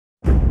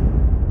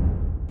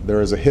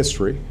There is a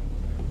history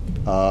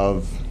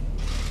of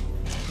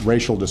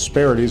racial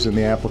disparities in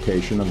the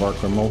application of our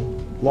criminal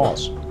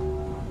laws.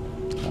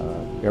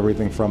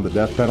 Everything from the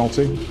death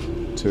penalty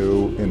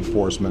to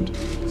enforcement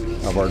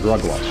of our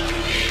drug laws.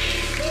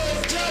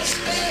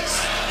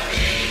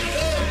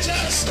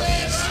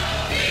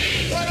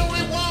 What do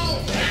we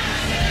want?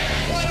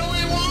 What do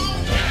we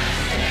want?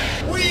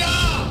 We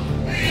are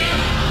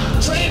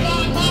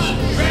Trayvon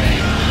Martin.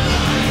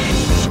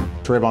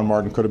 Trayvon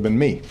Martin could have been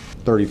me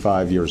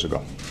 35 years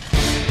ago.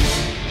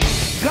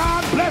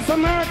 God bless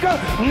America.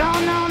 No,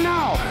 no,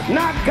 no.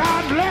 Not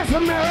God bless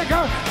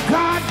America.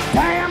 God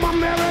damn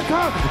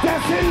America.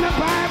 That's in the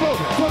Bible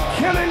for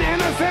killing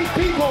innocent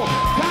people.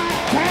 God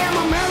damn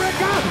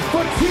America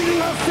for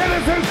treating us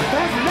citizens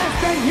as less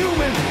than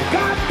human.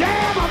 God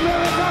damn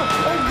America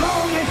as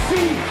long as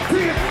she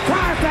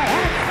tries to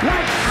act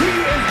like she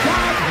is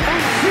God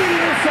and she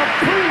is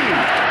supreme.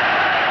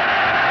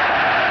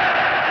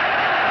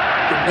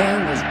 The man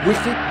was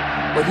wicked,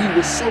 but he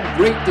was so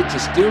great that you're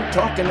still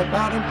talking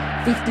about him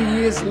 50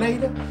 years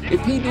later.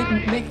 If he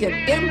didn't make an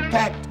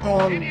impact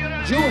on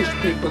Jewish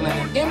people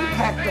and an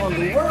impact on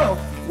the world,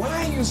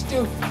 why are you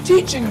still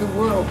teaching the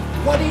world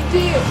what he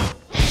did?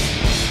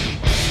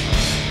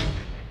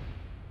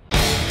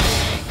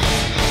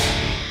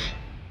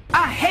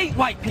 I hate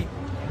white people.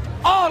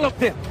 All of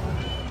them.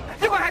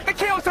 You're gonna have to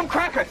kill some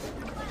crackers.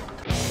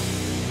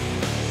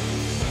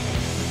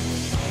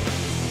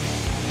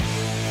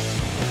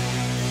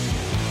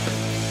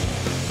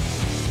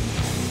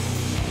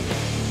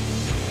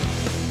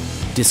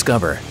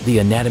 Discover The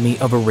Anatomy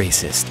of a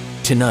Racist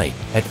tonight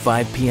at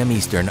 5 p.m.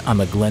 Eastern on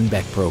the Glenn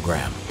Beck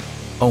Program.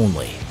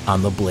 Only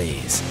on The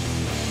Blaze.